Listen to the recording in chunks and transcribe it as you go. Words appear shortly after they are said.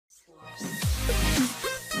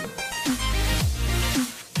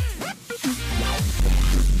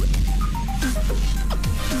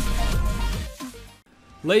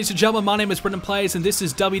Ladies and gentlemen, my name is BrendenPlayz and this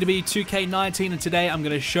is WWE 2k19, and today I'm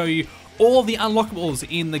going to show you all the unlockables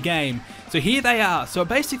in the game. So here they are. So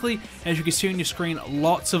basically, as you can see on your screen,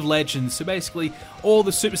 lots of legends. So basically, all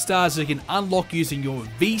the superstars that you can unlock using your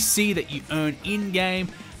VC that you earn in-game.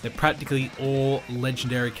 They're practically all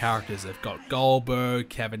legendary characters. They've got Goldberg,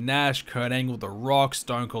 Kevin Nash, Kurt Angle, The Rock,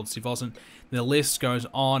 Stone Cold Steve Austin. The list goes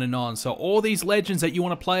on and on. So all these legends that you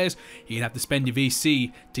want to play as, you're going to have to spend your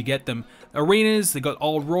VC to get them. Arenas, they got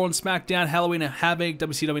old Raw and SmackDown, Halloween and Havoc,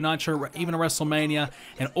 WCW Nitro, even a WrestleMania,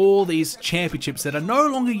 and all these championships that are no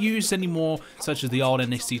longer used anymore, such as the old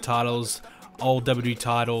NXT titles, old WWE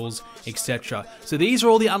titles, etc. So these are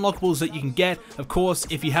all the unlockables that you can get. Of course,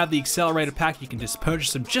 if you have the accelerator pack, you can just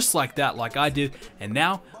purchase them just like that, like I did, and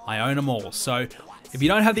now I own them all. So if you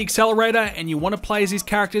don't have the accelerator and you want to play as these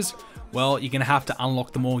characters, well, you're going to have to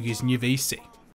unlock them all using your VC.